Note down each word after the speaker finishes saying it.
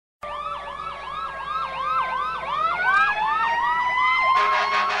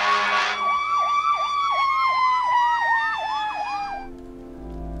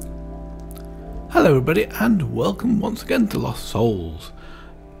Hello everybody and welcome once again to Lost Souls.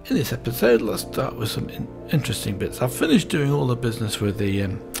 In this episode let's start with some interesting bits. I've finished doing all the business with the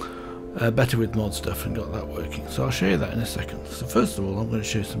better with mod stuff and got that working, so I'll show you that in a second. So first of all I'm going to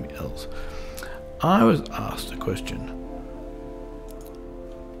show you something else. I was asked a question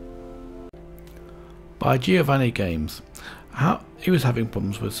by Giovanni Games. How he was having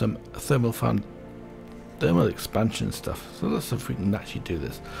problems with some thermal expansion stuff, so let's see if we can actually do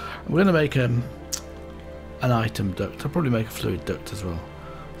this. I'm going to make an item duct. I'll probably make a fluid duct as well,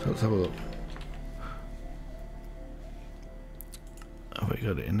 so let's have a look. Have we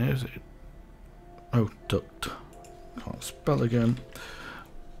got it in there? Is it? Oh, duct, can't spell again.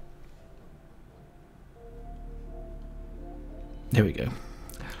 Here we go.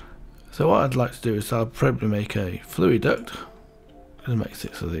 So what I'd like to do is I'll probably make a fluid duct. I'm going to make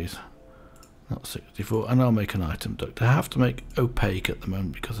 6 of these, not 64, and I'll make an item duct. I have to make opaque at the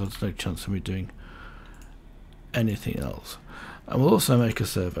moment because there's no chance of me doing anything else. And we'll also make a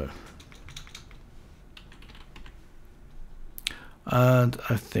servo. And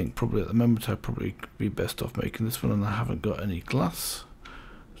I think probably at the moment I'd probably be best off making this one, and I haven't got any glass.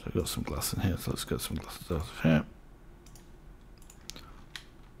 So I've got some glass in here, so let's get some glasses out of here.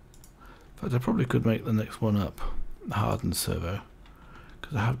 In fact, I probably could make the next one up, the hardened servo,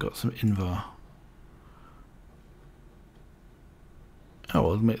 because I have got some invar. Oh,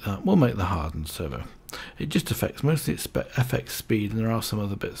 we'll make the hardened servo. It just affects, mostly it affects speed, and there are some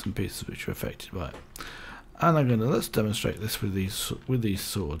other bits and pieces which are affected by it. And let's demonstrate this with these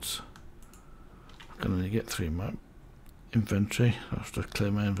swords. I'm going to get through my inventory. I have to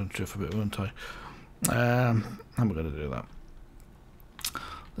clear my inventory for a bit, won't I? How am I going to do that?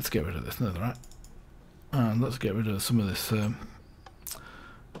 Let's get rid of this netherrack, and let's get rid of some of this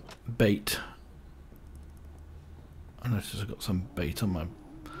bait. I notice I've got some bait on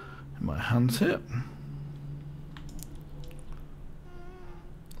my hands here.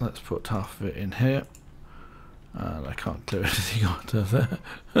 Let's put half of it in here, and I can't clear anything out of there.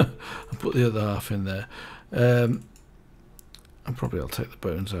 I'll put the other half in there, and probably I'll take the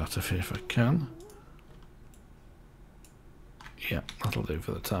bones out of here if I can. Yeah, that'll do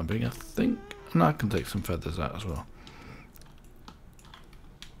for the time being, I think. And I can take some feathers out as well.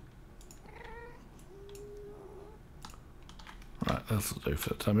 Right, that'll do for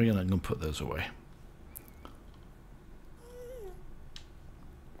the time being, and I'm going to put those away.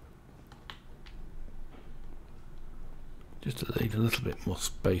 Just to need a little bit more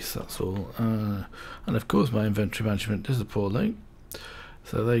space, that's all. And of course my inventory management is appalling,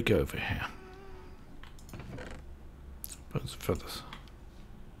 so they go over here. Bones and feathers.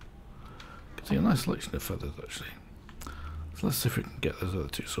 Can see a nice selection of feathers actually. So let's see if we can get those other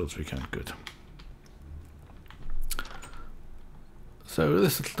 2 swords. We can. Good. So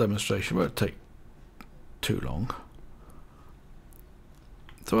this little demonstration won't take too long.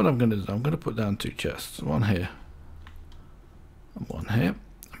 So what I'm going to do, I'm going to put down 2 chests, one here and one here.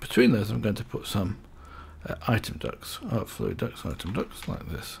 And between those I'm going to put some item ducts, fluid ducts, item ducts like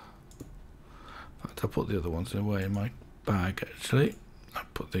this. In fact, I'll put the other ones away in my bag actually. I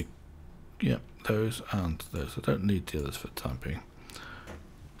put those and those. I don't need the others for the time being.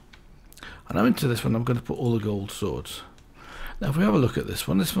 And I'm into this one. I'm going to put all the gold swords. Now if we have a look at this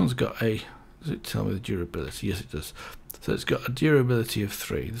one's got a, does it tell me the durability? Yes it does. So it's got a durability of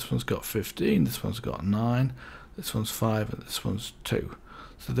 3. This one's got 15, this one's got 9, this one's 5, and this one's 2.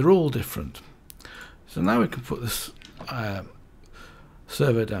 So they're all different. So now we can put this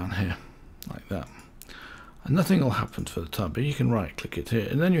servo down here like that. And nothing will happen for the time, but you can right click it here,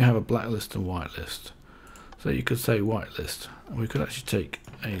 and then you have a black list and white list. So you could say white list, and we could actually take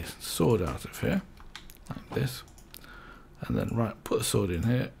a sword out of here like this, and then put a sword in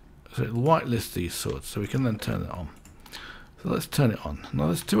here, so it'll whitelist these swords, so we can then turn it on. So let's turn it on. Now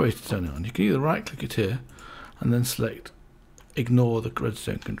there's 2 ways to turn it on. You can either right click it here and then select ignore the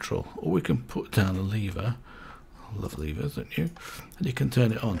redstone control, or we can put down a lever. I love levers, don't you? And you can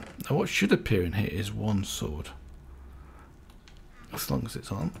turn it on. Now what should appear in here is 1 sword, as long as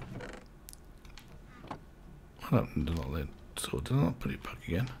it's on. What happened to not let sword? Did I not put it back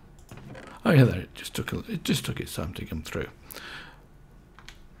again? Oh yeah, there, it just took its time to come through.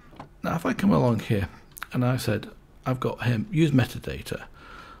 Now if I come along here and I said I've got him use metadata,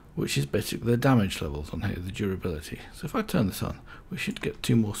 which is basically the damage levels on here, the durability. So if I turn this on, we should get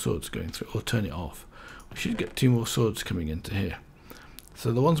 2 more swords going through, or turn it off. We should get 2 more swords coming into here.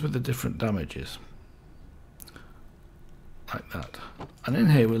 So the ones with the different damages, like that. And in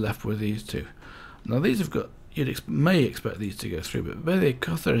here we're left with these 2. Now these have got, may expect these to go through, but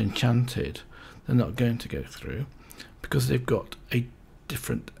because they're enchanted, they're not going to go through, because they've got a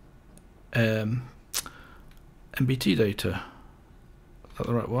different MBT data. Is that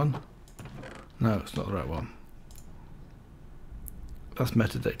the right one? No, it's not the right one. That's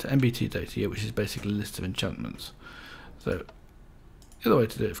metadata. MBT data, yeah, which is basically a list of enchantments. So the other way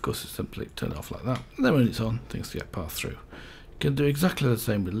to do it, of course, is simply turn it off like that. And then when it's on, things get passed through. You can do exactly the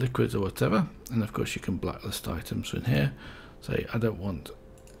same with liquids or whatever. And of course, you can blacklist items in here. Say, I don't want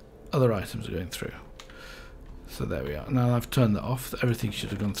other items going through. So there we are. Now I've turned that off. Everything should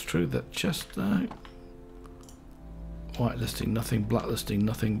have gone through that chest there. Whitelisting nothing, blacklisting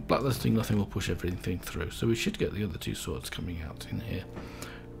nothing. Blacklisting nothing will push everything through. So we should get the other two swords coming out in here.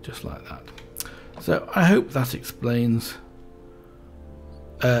 Just like that. So I hope that explains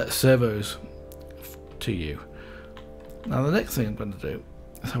servos to you. Now the next thing I'm going to do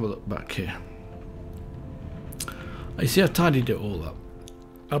is have a look back here. You see I tidied it all up.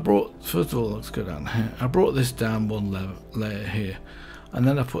 I brought, first of all, let's go down here. I brought this down one layer here, and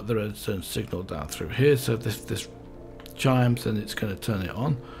then I put the redstone signal down through here, so this chimes and it's going to turn it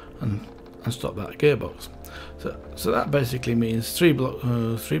on and stop that gearbox. So that basically means three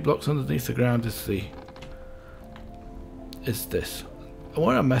blocks underneath the ground is this. And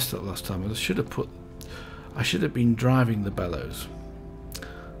where I messed up last time, I should have been driving the bellows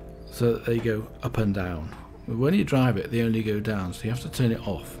so that they go up and down. But when you drive it, they only go down, so you have to turn it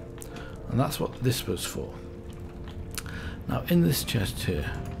off, and that's what this was for. Now in this chest here,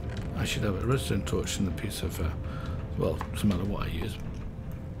 I should have a redstone torch and a piece of well, doesn't matter what I use.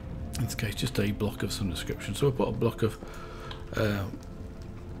 In this case, just a block of some description. So we'll put a block of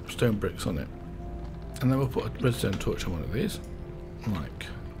stone bricks on it, and then we'll put a redstone torch on one of these, like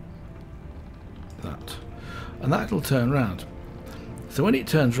that, and that'll turn round. So when it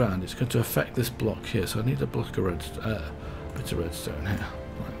turns round, it's going to affect this block here. So I need a block of bit of redstone here,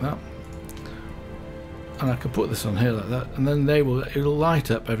 like that, and I can put this on here like that, and then it'll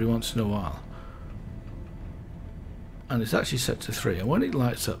light up every once in a while. And it's actually set to 3, and when it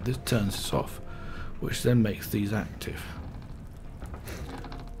lights up, this turns this off, which then makes these active,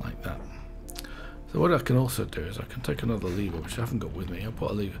 like that. So what I can also do is I can take another lever, which I haven't got with me.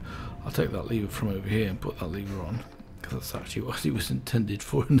 I'll take that lever from over here and put that lever on, because that's actually what it was intended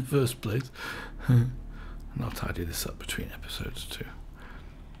for in the first place. And I'll tidy this up between episodes too.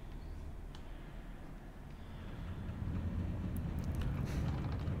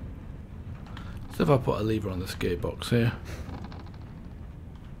 So if I put a lever on this gearbox here,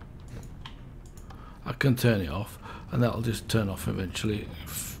 I can turn it off, and that'll just turn off eventually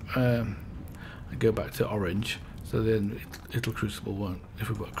and go back to orange. So then it'll Crucible won't. If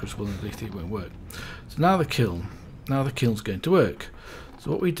we've got a Crucible underneath, it won't work. So now the kiln's going to work.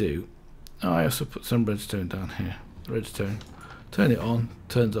 So what we do, I also put some redstone down here. Redstone, turn it on,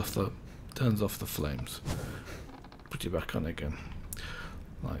 turns off the flames. Put it back on again,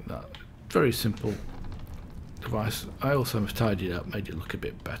 like that. Very simple device. I also have tidied it up, made it look a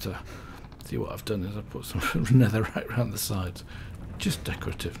bit better. See, what I've done is I put some netherrack around the sides, just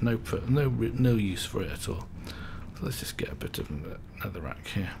decorative, no use for it at all. So let's just get a bit of netherrack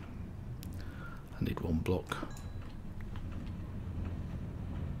here. I need one block,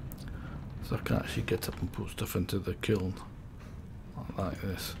 so I can actually get up and put stuff into the kiln like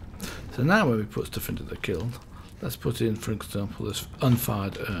this. So now when we put stuff into the kiln, let's put in, for example, this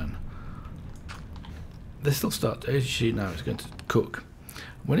unfired urn. This will start, as you see now, it's going to cook.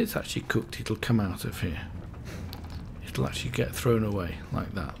 When it's actually cooked, it'll come out of here. It'll actually get thrown away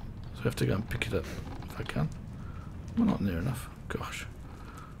like that. So I have to go and pick it up if I can. We're not near enough. Gosh.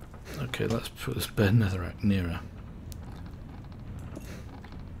 Okay, let's put this bare netherrack nearer. Let's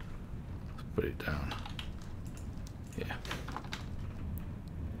put it down. Yeah.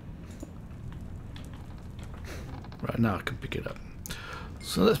 Right, now I can pick it up.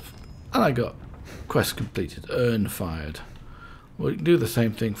 So and I got quest completed, Urn Fired. We'll do the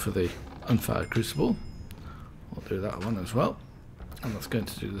same thing for the unfired Crucible. We'll do that one as well, and that's going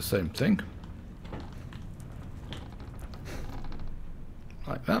to do the same thing,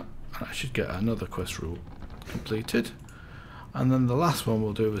 like that. And I should get another quest rule completed, and then the last one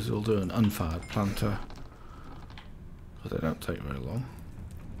we'll do is we'll do an unfired planter, because they don't take very long,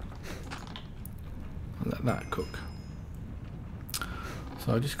 and let that cook.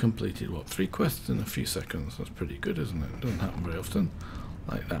 So I just completed, what, 3 quests in a few seconds. That's pretty good, isn't it? Doesn't happen very often,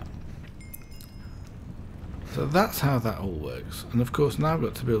 like that. So that's how that all works. And of course now I've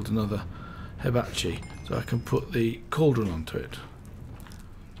got to build another hibachi, so I can put the cauldron onto it.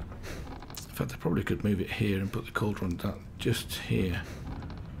 In fact, I probably could move it here and put the cauldron down just here.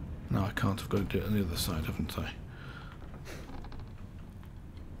 No, I can't. I've got to do it on the other side, haven't I?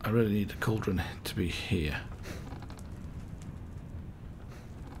 I really need the cauldron to be here.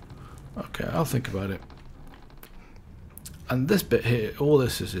 Okay, I'll think about it. And this bit here, all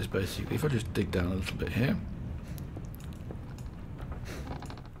this is basically, if I just dig down a little bit here,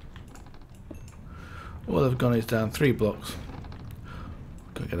 all I've gone is down 3 blocks.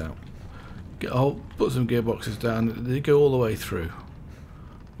 Gotta get out. Get a whole, put some gearboxes down. They go all the way through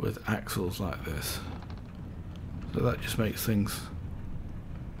with axles like this. So that just makes things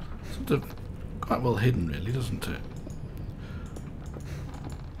sort of quite well hidden, really, doesn't it?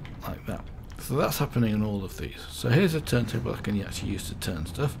 Like that. So that's happening in all of these. So here's a turntable I can actually use to turn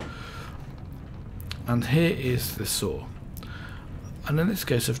stuff. And here is the saw. And in this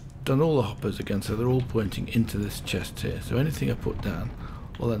case I've done all the hoppers again, so they're all pointing into this chest here. So anything I put down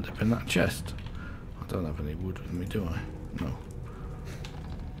will end up in that chest. I don't have any wood with me, do I? No.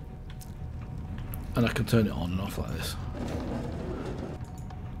 And I can turn it on and off like this.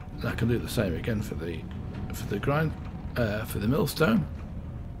 And I can do the same again for the millstone.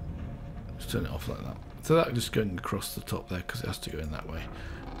 Just turn it off like that. So that's just going across the top there because it has to go in that way.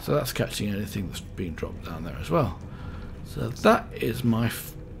 So that's catching anything that's being dropped down there as well. So that is my,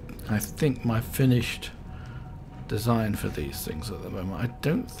 I think, my finished design for these things at the moment. I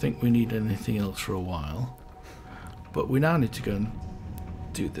don't think we need anything else for a while, but we now need to go and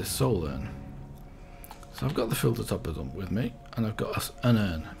do this soul urn. So I've got the filter toppers on with me, and I've got an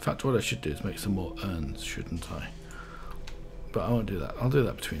urn. In fact, what I should do is make some more urns, shouldn't I? But I won't do that. I'll do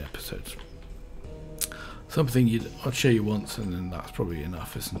that between episodes. Something I'll show you once, and then that's probably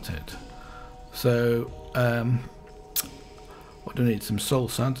enough, isn't it? So, what do I need? Some soul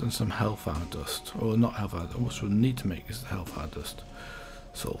sand and some hellfire dust. Or not hellfire dust. What we need to make is the hellfire dust.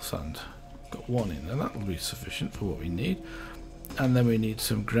 Soul sand. Got 1 in there. That will be sufficient for what we need. And then we need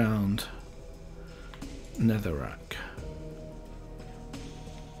some ground netherrack,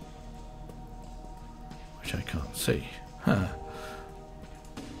 which I can't see. Huh.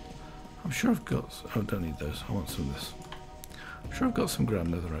 I'm sure I've got... oh, I don't need those. I want some of this. I'm sure I've got some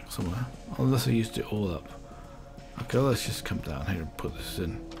ground netherrack somewhere. Unless I used it all up. Okay, let's just come down here and put this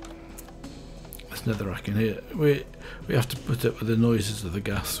in. This netherrack in here. We have to put up with the noises of the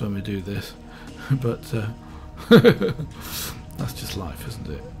gas when we do this. But that's just life, isn't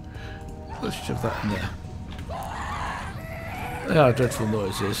it? Let's shove that in there. They are dreadful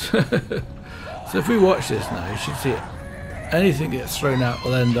noises. So if we watch this now, you should see it. Anything that gets thrown out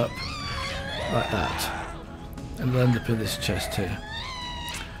will end up like that. And will end up in this chest here.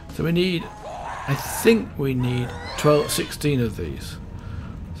 So we need, I think we need 16 of these.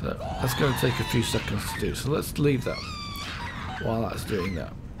 So that's going to take a few seconds to do. So let's leave that while that's doing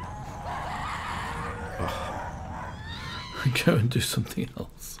that. Oh. Go and do something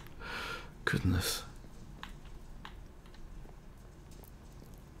else. Goodness.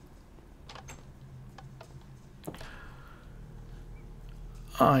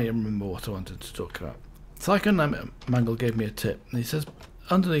 I remember what I wanted to talk about. Psycho NightmareMangle gave me a tip, and he says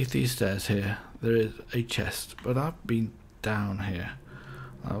underneath these stairs here there is a chest, but I've been down here.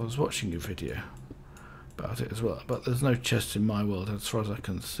 I was watching a video about it as well, but there's no chest in my world as far as I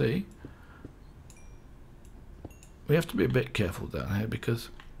can see. We have to be a bit careful down here because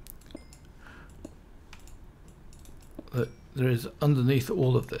there is underneath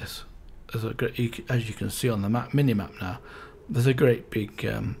all of this, as you can see on the map, mini-map now, there's a great big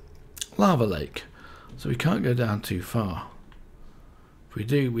lava lake, so we can't go down too far. If we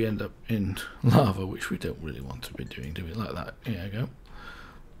do, we end up in lava, which we don't really want to be doing, do we? Like that. Here we go.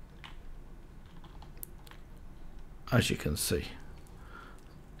 As you can see,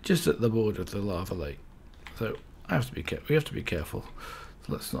 just at the border of the lava lake. So we have to be careful.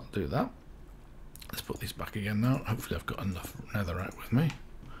 So let's not do that. Let's put these back again now. Hopefully I've got enough netherrack with me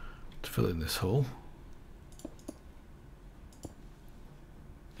to fill in this hole.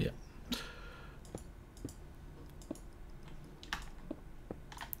 Yeah.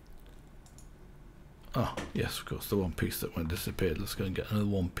 Oh, yes, of course, the one piece that went disappeared. Let's go and get another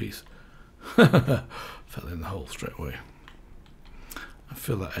one piece. Fell in the hole straight away. I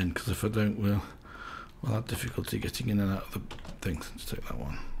feel that end, because if I don't, we'll have difficulty getting in and out of the things. Let's take that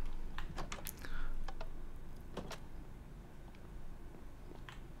one.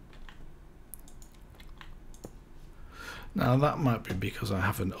 Now that might be because I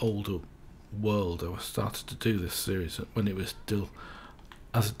have an older world. I started to do this series when it was still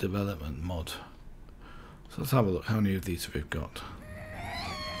as a development mod. So let's have a look. How many of these have we got?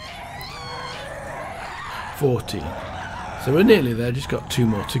 14. So we're nearly there, just got 2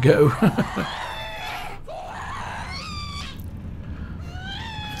 more to go. I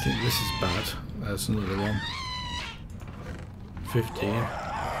think this is bad. That's another one. 15.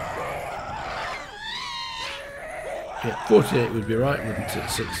 Yeah, 48 would be right, wouldn't it?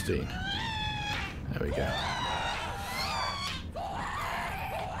 16. There we go.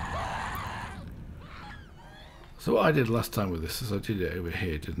 So what I did last time with this is I did it over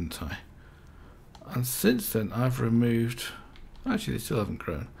here, didn't I? And since then I've removed... Actually, they still haven't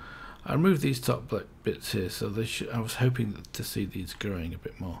grown. I removed these top black bits here, so they should... I was hoping to see these growing a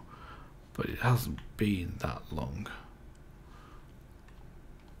bit more. But it hasn't been that long.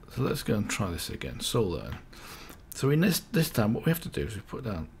 So let's go and try this again. Soul urn. So in this time, what we have to do is we put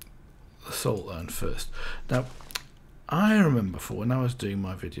down the soul urn first. Now, I remember for when I was doing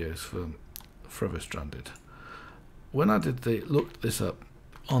my videos for Forever Stranded, when I did looked this up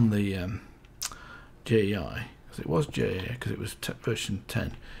on the JEI, because it was JEI, because it was version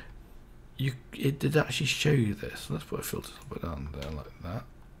 10, it did actually show you this. Let's put a filter down there like that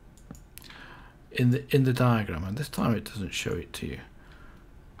in the diagram, and this time it doesn't show it to you.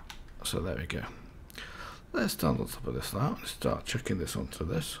 So there we go. Let's stand on top of this now and start chucking this onto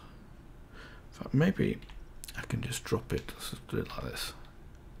this. In fact, maybe I can just drop it. Let's just do it like this.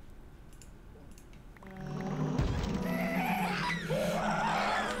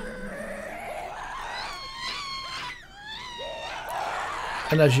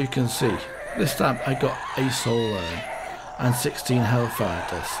 And as you can see, this time I got a soul urn and 16 hellfire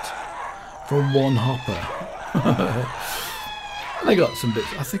dust from one hopper. And I got some bits.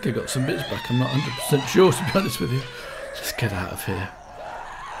 I think I got some bits back. I'm not 100% sure, to be honest with you. Let's get out of here.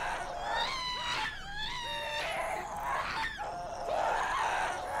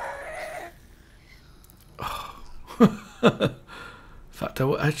 Oh. In fact,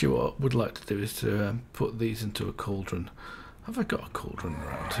 actually what I would like to do is to put these into a cauldron. Have I got a cauldron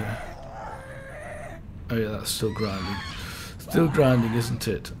around here? Oh yeah, that's still grinding. Still grinding, isn't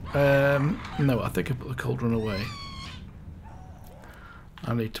it? No, I think I put the cauldron away.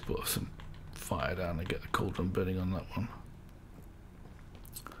 I need to put some fire down and get the cauldron burning on that one.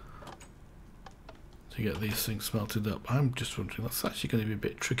 To get these things smelted up. I'm just wondering, that's actually going to be a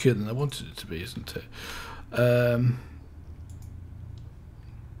bit trickier than I wanted it to be, isn't it?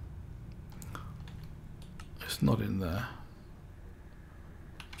 It's not in there.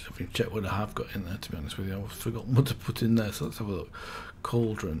 So if we check what I have got in there, to be honest with you. I've forgotten what to put in there, so let's have a look.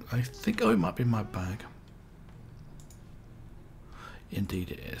 Cauldron. I think, oh, it might be in my bag.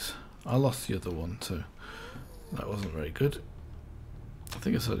 Indeed it is. I lost the other one too. That wasn't very good. I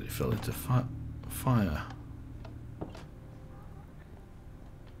think I said it fell into fire.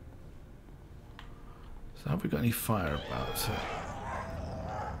 So have we got any fire about?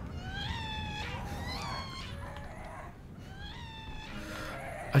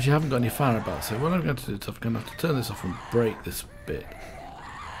 Actually, I haven't got any fire about, so what I'm going to do is I'm going to have to turn this off and break this bit.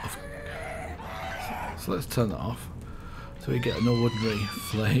 So let's turn that off. So we get an ordinary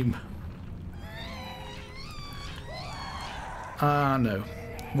flame. Ah, no.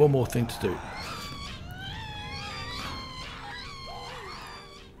 One more thing to do.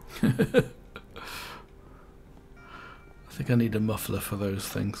 I think I need a muffler for those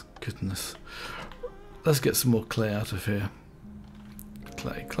things. Goodness. Let's get some more clay out of here.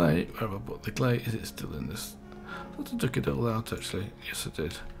 Clay. Where have I put the clay? Is it still in this? I thought I took it all out actually. Yes, I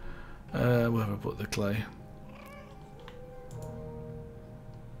did. Where have I put the clay?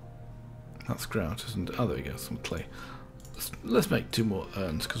 That's grout, isn't it? Oh, there we go, some clay. Let's make 2 more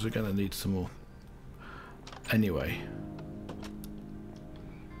urns, because we're going to need some more anyway.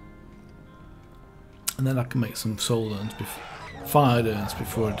 And then I can make some soul urns, fired urns,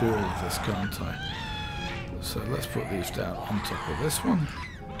 before I do all of this, can't I? So let's put these down on top of this one.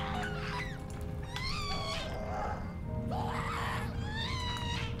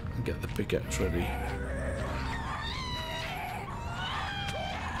 And get the pickaxe ready.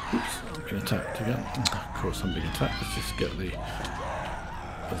 Oops, I'm being attacked again. Of course I'm being attacked. Let's just get the...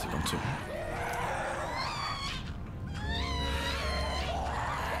 Where's it gone to?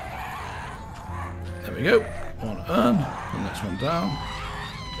 There we go. One urn. The next one down.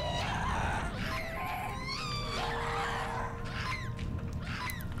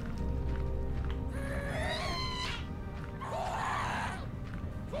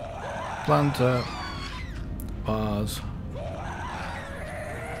 Planter. Bars.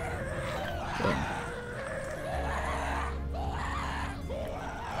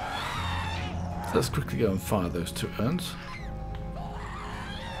 So let's quickly go and fire those 2 urns.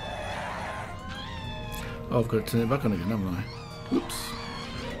 Oh, I've got to turn it back on again, haven't I? Oops.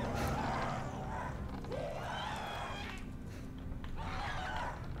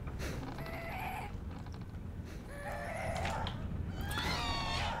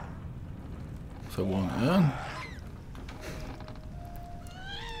 So 1 urn.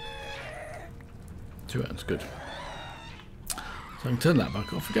 2 urns, good. So I can turn that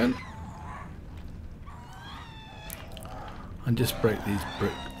back off again. And just break these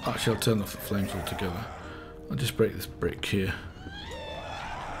brick. Actually, I'll turn off the flames altogether. I'll just break this brick here.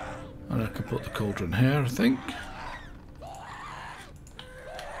 And I can put the cauldron here, I think.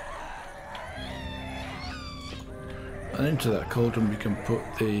 And into that cauldron we can put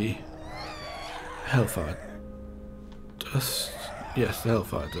the hellfire dust. Yes, the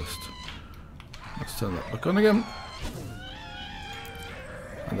hellfire dust. Let's turn that back on again.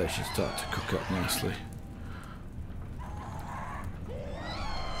 And they should start to cook up nicely.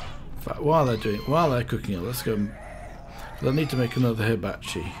 In fact, while they're cooking it, let's go. They'll need to make another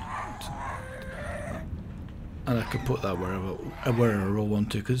hibachi. And I can put that wherever I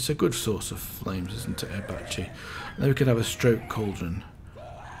want to, because it's a good source of flames, isn't it, hibachi? And then we could have a stroke cauldron.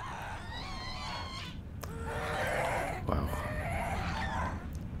 Wow.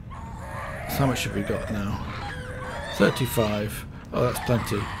 So how much have we got now? 35. Oh, that's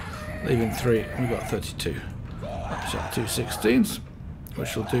plenty. Leaving 3, we've got 32. That's our 2 16s,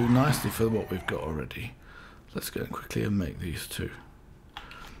 which will do nicely for what we've got already. Let's go quickly and make these 2.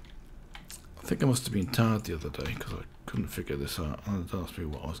 I think I must have been tired the other day because I couldn't figure this out. And it asked me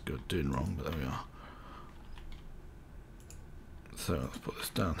what I was doing wrong, but there we are. So let's put this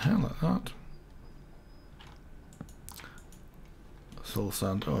down here like that. Soul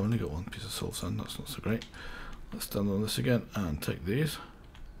sand. Oh, I've only got one piece of soul sand. That's not so great. Let's stand on this again and take these.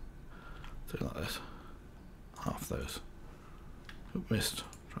 Do it like this. Half those. Oop, missed.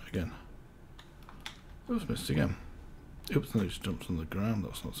 Try again. Oops, missed again. Oops, and it just jumps on the ground.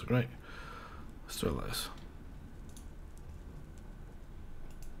 That's not so great. Let's do it like this.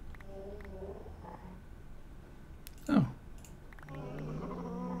 Oh.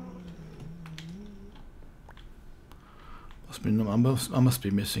 I must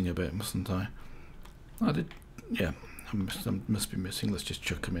be missing a bit, mustn't I? I did. Yeah, I must be missing. Let's just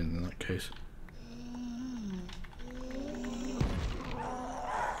chuck them in that case.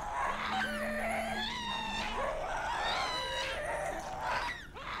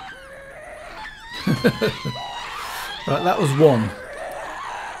 Right, that was 1.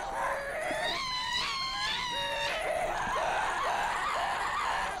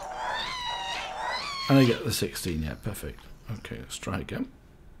 And I get the 16, yeah, perfect. Okay, let's try again.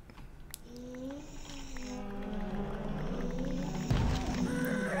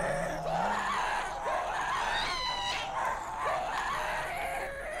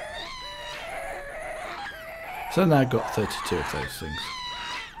 So now I've got 32 of those things.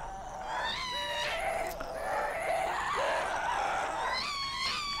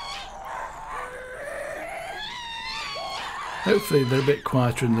 Hopefully they're a bit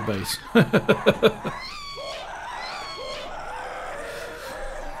quieter in the base.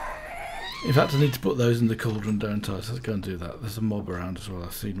 In fact, I need to put those in the cauldron, don't I? So let's go and do that. There's a mob around as well.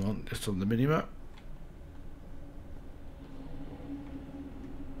 I've seen one just on the minimap.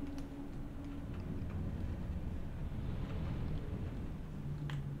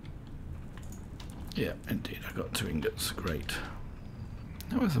 Yeah, indeed. I got 2 ingots. Great.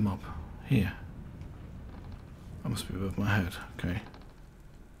 Now where's the mob? Here. That must be above my head. Okay.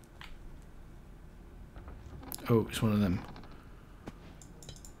 Oh, it's one of them.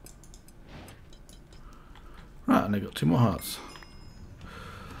 Right, and I got 2 more hearts.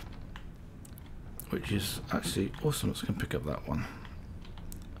 Which is actually awesome. Let's go and pick up that one.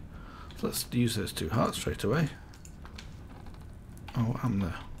 So let's use those 2 hearts straight away. Oh, what happened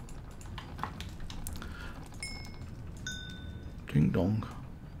there? Ding dong.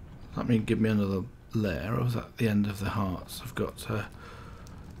 Does that mean give me another layer, or is that the end of the hearts? I've got I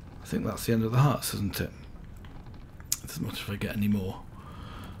think that's the end of the hearts, isn't it? As much if I get any more.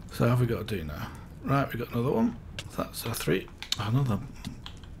 So how have we got to do now? Right, we got another one. That's our 3. Another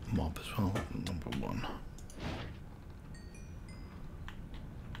mob as well. Number 1.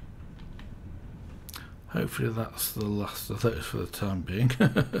 Hopefully that's the last of those for the time being.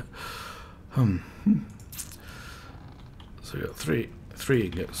 So we got 3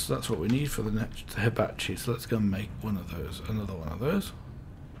 ingots. That's what we need for the next hibachi. So let's go and make one of those. Another one of those.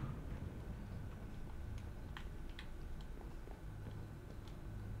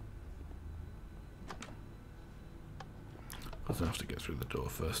 Because I have to get through the door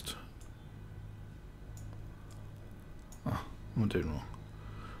first. Oh, what am I doing wrong?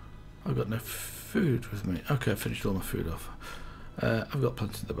 I've got no food with me. Okay, I finished all my food off. I've got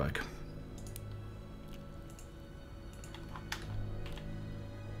plenty in the bag.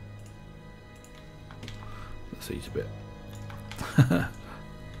 Let's eat a bit. I've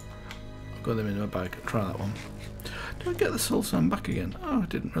got them in my bag. Try that one. Did I get the soul sand back again? Oh, I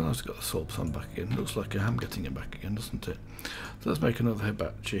didn't realise I got the soul sand back again. Looks like I am getting it back again, doesn't it? So let's make another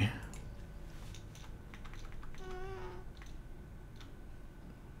hibachi.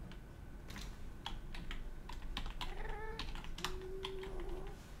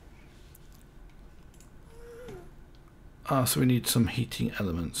 Ah, so we need some heating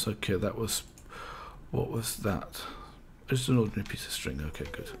elements. Okay, that was... What was that? Just an ordinary piece of string. Okay,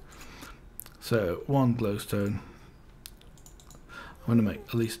 good. So, one glowstone. I'm going to make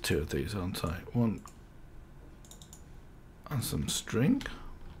at least 2 of these, aren't I? One and some string.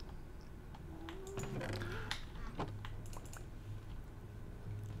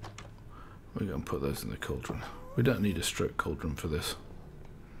 We're going to put those in the cauldron. We don't need a stroke cauldron for this.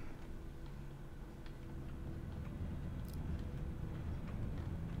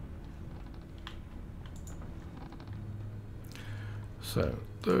 So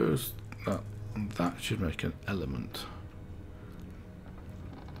those that should make an element.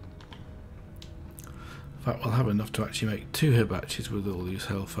 In fact, we'll have enough to actually make 2 hibachis with all these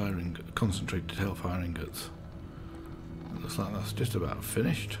concentrated hellfire ingots. It looks like that's just about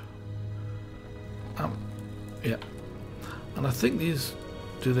finished. Yeah. And I think these,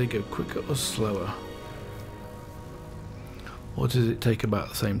 do they go quicker or slower? Or does it take about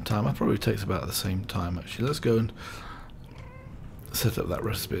the same time? It probably takes about the same time actually. Let's go and set up that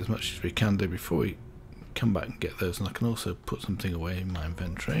recipe as much as we can do before we come back and get those. And I can also put something away in my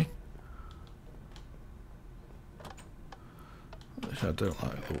inventory, which I don't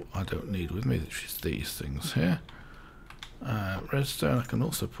like, or I don't need with me, which is these things here. Redstone, I can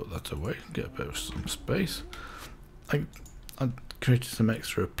also put that away and get a bit of some space. I created some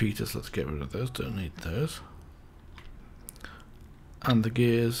extra repeaters, let's get rid of those, don't need those. And the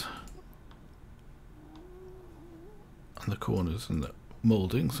gears, and the corners and the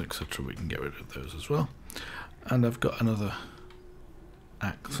mouldings, etc. we can get rid of those as well. And I've got another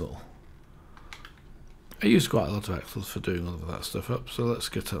axle. I use quite a lot of axles for doing all of that stuff up, so let's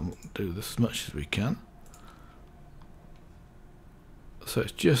get on and do this as much as we can. So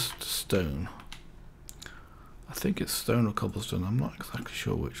it's just stone. I think it's stone or cobblestone, I'm not exactly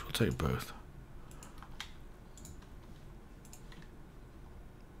sure which. We'll take both.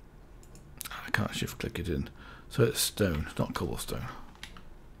 I can't shift click it in. So it's stone, not cobblestone.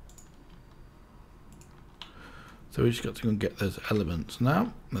 So we just got to go and get those elements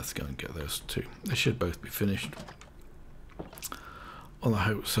now. Let's go and get those 2. They should both be finished. Well, I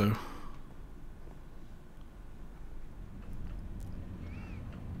hope so.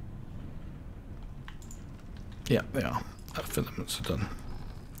 Yeah, they are. Our filaments are done.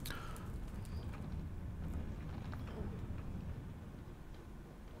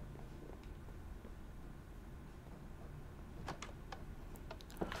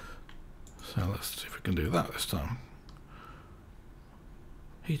 So let's see if we can do that this time.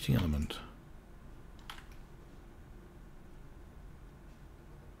 Heating element.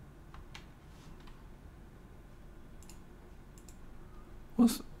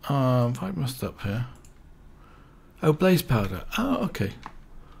 What's have I messed up here? Oh, blaze powder. Oh, okay.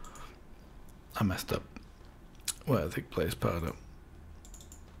 I messed up. Well, I think blaze powder.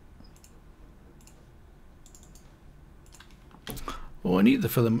 Well, I need the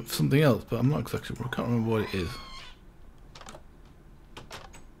filament for something else, but I'm not exactly sure. I can't remember what it is.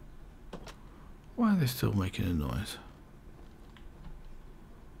 Why are they still making a noise?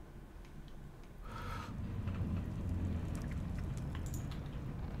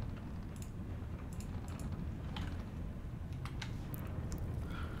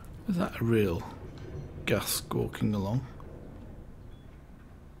 Is that a real gas walking along?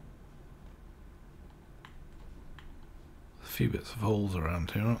 A few bits of holes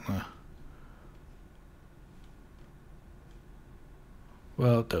around here, aren't there?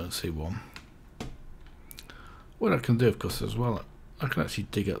 Well, don't see one. What I can do, of course, as well, I can actually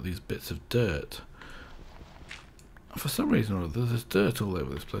dig up these bits of dirt. For some reason or other, there's dirt all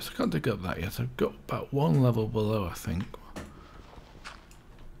over this place. I can't dig up that yet. I've got about 1 level below, I think.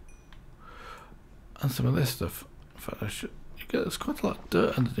 And some of this stuff, in fact, there's quite a lot of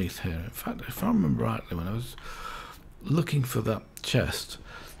dirt underneath here. In fact, if I remember rightly, when I was looking for that chest,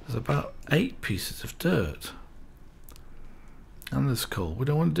 there's about 8 pieces of dirt. And there's coal. We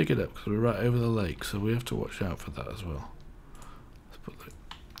don't want to dig it up because we're right over the lake, so we have to watch out for that as well.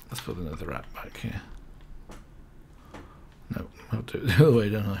 Let's put the netherrack back here. No, I'll do it the other way,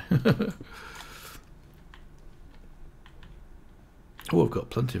 don't I? Oh, I've got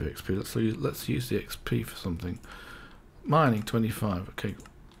plenty of XP. Let's use the XP for something. Mining 25. Okay,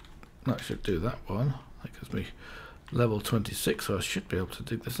 that should do that one. That gives me level 26, so I should be able to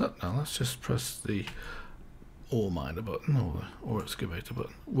dig this up now. Let's just press the ore miner button or excavator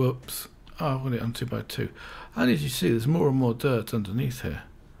button. Whoops. Oh, I've got it on 2x2. And as you see, there's more and more dirt underneath here.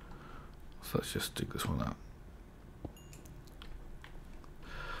 So let's just dig this one out.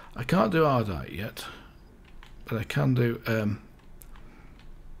 I can't do Ardite yet, but I can do...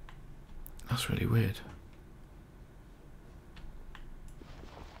 that's really weird.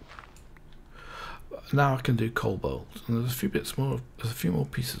 Now I can do colbalt, and there's a few bits more. There's a few more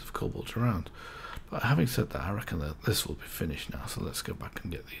pieces of colbalt around. But having said that, I reckon that this will be finished now. So let's go back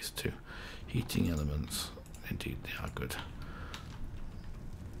and get these two heating elements. Indeed, they are good.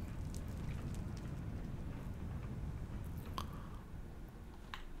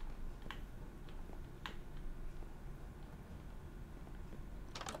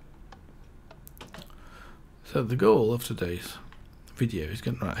 So the goal of today's video is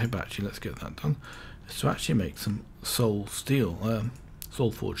getting right here. Actually, let's get that done. Is to actually make some Soulforged steel,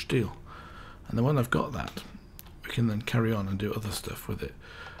 and then when I've got that, we can then carry on and do other stuff with it.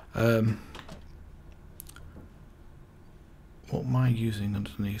 What am I using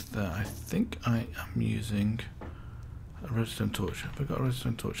underneath there? I think I am using a redstone torch. Have I got a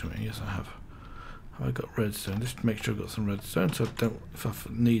redstone torch on me? Yes, I have. Have I got redstone? Just to make sure I've got some redstone, so I don't, if I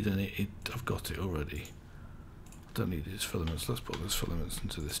need any, I've got it already. I don't need these filaments. Let's put those filaments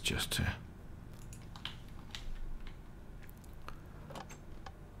into this chest here.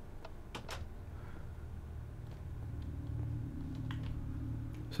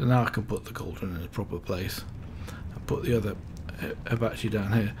 So now I can put the cauldron in a proper place and put the other hibachi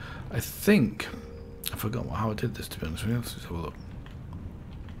down here. I think I forgot how I did this, to be honest with you. Let's just have a look.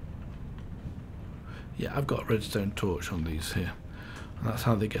 Yeah, I've got a redstone torch on these here, and that's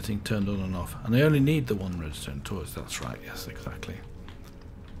how they're getting turned on and off. And I only need the one redstone torch. That's right. Yes, exactly.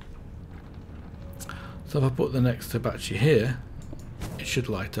 So if I put the next hibachi here, it should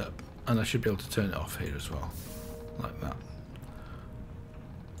light up, and I should be able to turn it off here as well, like that.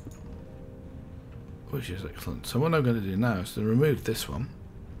 Which is excellent. So what I'm going to do now is to remove this one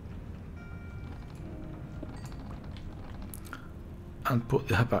and put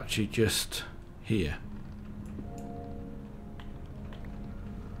the hibachi just here.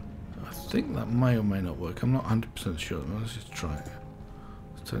 I think that may or may not work. I'm not 100% sure. Let's just try it.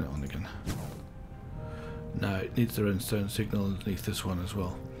 Let's turn it on again. No, it needs the redstone signal underneath this one as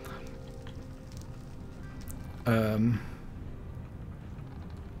well. I'm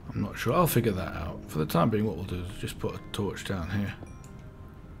not sure. I'll figure that out. For the time being, what we'll do is just put a torch down here,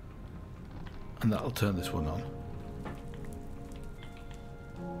 and that'll turn this one on.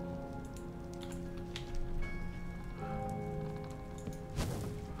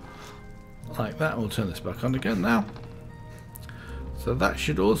 Like that. We'll turn this back on again now. So that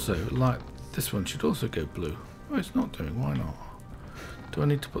should also, like this one, should also go blue. Oh, it's not doing. Why not? Do I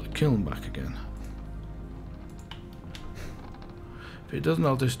need to put the kiln back again? If it doesn't,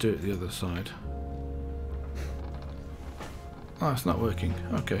 I'll just do it the other side. Oh, it's not working.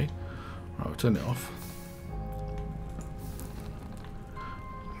 Okay. Right, I'll turn it off.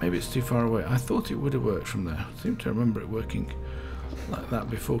 Maybe it's too far away. I thought it would have worked from there. I seem to remember it working like that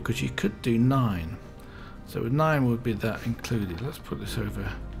before, because you could do 9. So 9 would be that included. Let's put this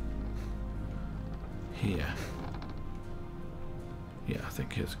over here. Yeah, I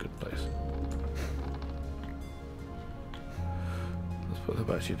think here's a good place. Let's put the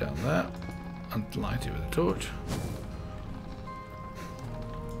battery down there and light it with a torch.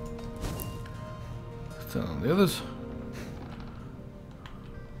 Let's turn on the others.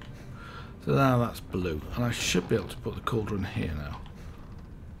 So now that's blue, and I should be able to put the cauldron here now,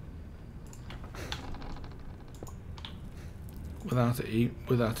 without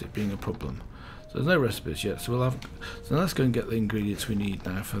it being a problem. So there's no recipes yet, so we'll have. So let's go and get the ingredients we need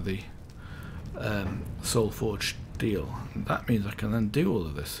now for the Soulforged steel. And that means I can then do all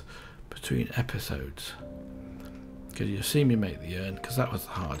of this between episodes. Because you've seen me make the urn, because that was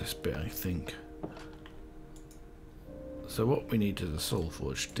the hardest bit, I think. So what we need is a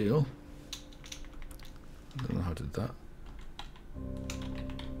Soulforged steel. I don't know how I did that.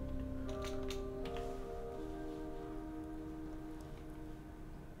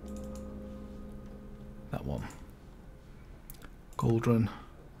 That one. Cauldron.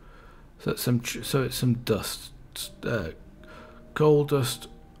 So it's some dust, coal dust,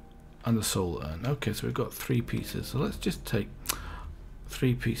 and the soul urn. Okay, so we've got 3 pieces. So let's just take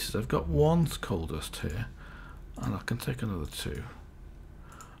 3 pieces. I've got 1 coal dust here, and I can take another 2,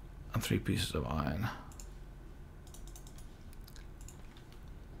 and 3 pieces of iron.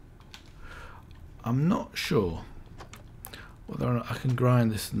 I'm not sure whether or not I can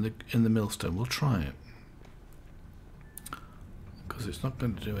grind this in the millstone. We'll try it, because it's not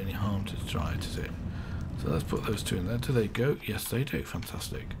going to do any harm to try it, is it? So let's put those two in there. Do they go? Yes, they do.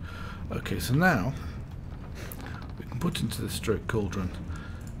 Fantastic. Okay, so now we can put into the stroke cauldron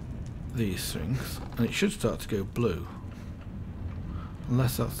these things, and it should start to go blue.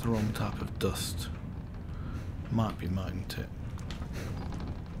 Unless that's the wrong type of dust. Might be, mightn't it?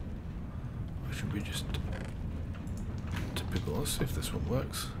 Or should we just... typical. Let's see if this one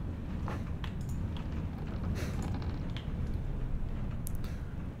works.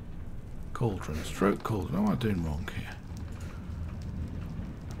 Cauldron, stroke cauldron. What am I doing wrong here?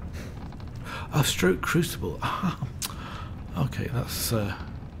 Oh, stroke crucible. Ah, okay, that's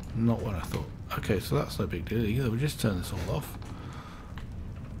not what I thought. Okay, so that's no big deal either. We'll just turn this all off.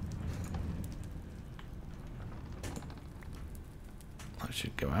 That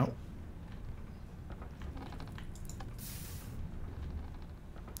should go out.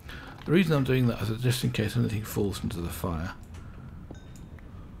 The reason I'm doing that is just in case anything falls into the fire.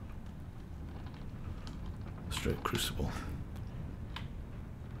 Stroke crucible.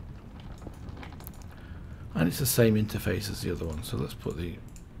 And it's the same interface as the other one, so let's put these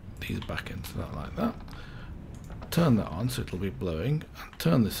back into that like that. Turn that on so it'll be blowing, and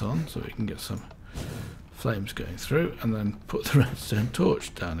turn this on so we can get some flames going through, and then put the redstone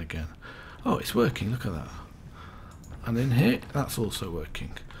torch down again. Oh, it's working, look at that. And in here, that's also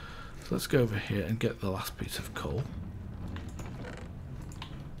working. So let's go over here and get the last piece of coal.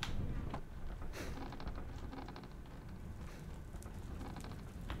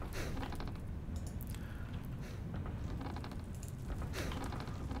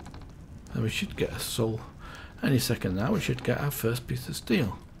 And we should get a soul any second now. We should get our first piece of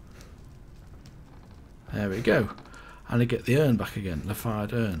steel. There we go. And I get the urn back again, the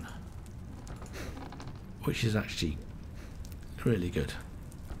fired urn, which is actually really good.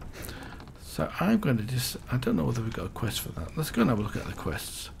 So I'm going to just, I don't know whether we've got a quest for that. Let's go and have a look at the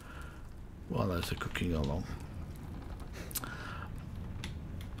quests while those are cooking along.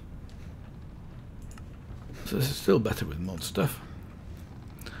 So this is still better with mod stuff.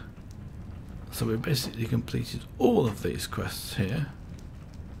 So we basically completed all of these quests here.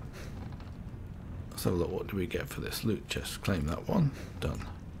 Let's have a look, what do we get for this? Loot chest, claim that one, done.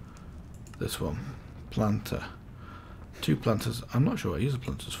 This one, planter. 2 planters, I'm not sure what I use the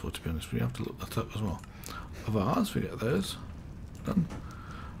planters for, to be honest, we have to look that up as well. Of ours, we get those, done.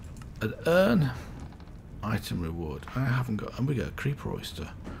 An urn, item reward, I haven't got, and we get a creeper oyster,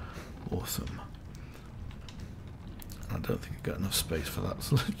 awesome. I don't think I've got enough space for that,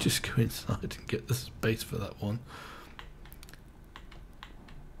 so let's just go inside and get the space for that one.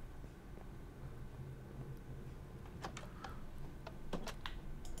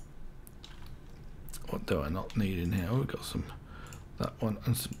 What do I not need in here? Oh, we've got some, that one,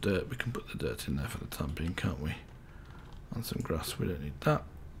 and some dirt. We can put the dirt in there for the time being, can't we? And some grass, we don't need that.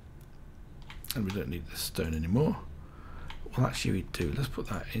 And we don't need this stone anymore. Well, actually we do. Let's put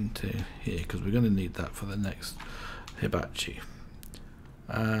that into here, because we're going to need that for the next hibachi.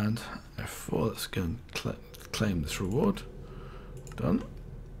 And F4, let's go and claim this reward. Done.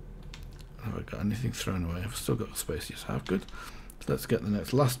 Have I got anything thrown away? I've still got space, yes I have, good. So let's get the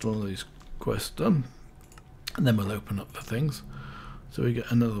next last one of these quests done. And then we'll open up the things. So we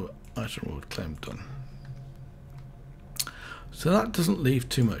get another item reward claimed done. So that doesn't leave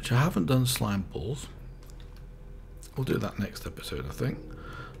too much. I haven't done slime balls. We'll do that next episode, I think.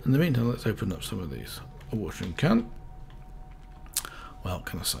 In the meantime, let's open up some of these. A watering can. Well, what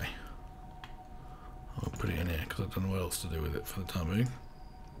can I say? I'll put it in here because I don't know what else to do with it for the time being.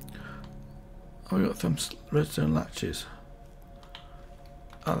 Oh, we got some redstone latches.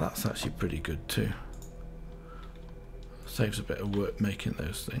 Oh, that's actually pretty good too. Saves a bit of work making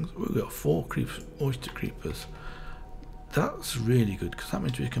those things. We've got 4 oyster creepers. That's really good because that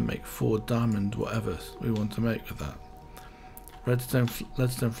means we can make 4 diamond whatever we want to make with that. Redstone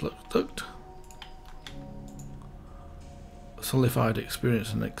flux duct. Solidified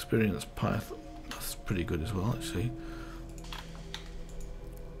experience and experience path. That's pretty good as well, actually.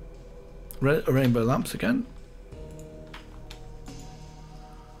 Rainbow lamps again.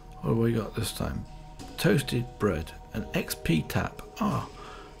 What have we got this time? Toasted bread, an XP tap. Ah, oh,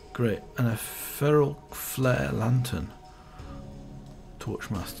 great, and a feral flare lantern.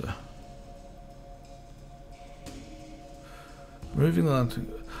 Torchmaster. Removing the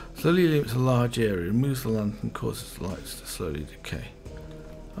lantern slowly limits a large area. Removes the lantern, causes the lights to slowly decay.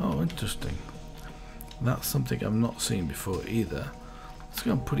 Oh, interesting. That's something I've not seen before either. Let's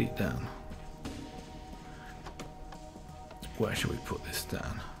go and put it down. Where should we put this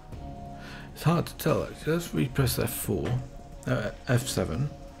down? It's hard to tell actually. Let's repress F4, F7.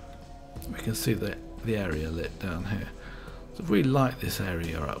 We can see the area lit down here. So if we light this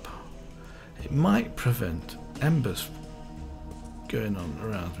area up, It might prevent embers going on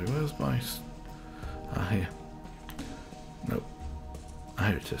around me. Where's my... Ah, here. Nope. Ah,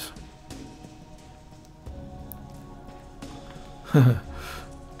 here it is.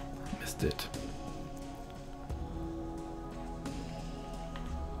 Missed it.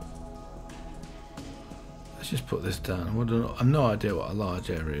 Let's just put this down. I've no idea what a large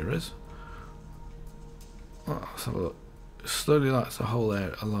area is. Let's have a look. It slowly lights a whole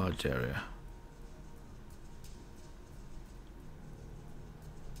area, a large area.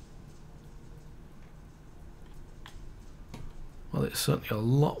 Well, it's certainly a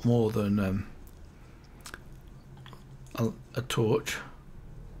lot more than a torch.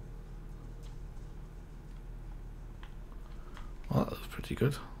 Well, that was pretty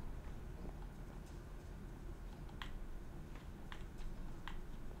good.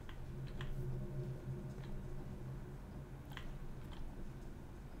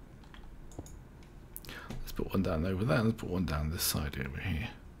 Let's put one down over there. Let's put one down this side over here.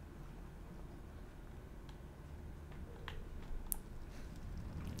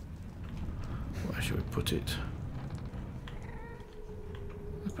 Where should we put it?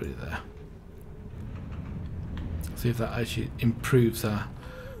 Let's put it there. See if that actually improves our...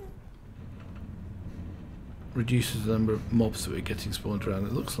 reduces the number of mobs that we're getting spawned around.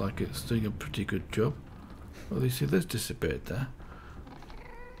 It looks like it's doing a pretty good job. Well, you see this disappeared there.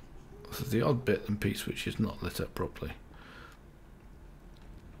 This is the odd bit and piece which is not lit up properly.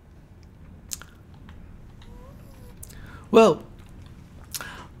 Well,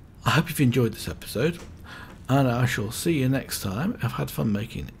 I hope you've enjoyed this episode, and I shall see you next time. I've had fun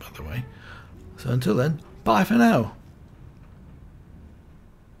making it, by the way. So until then, bye for now.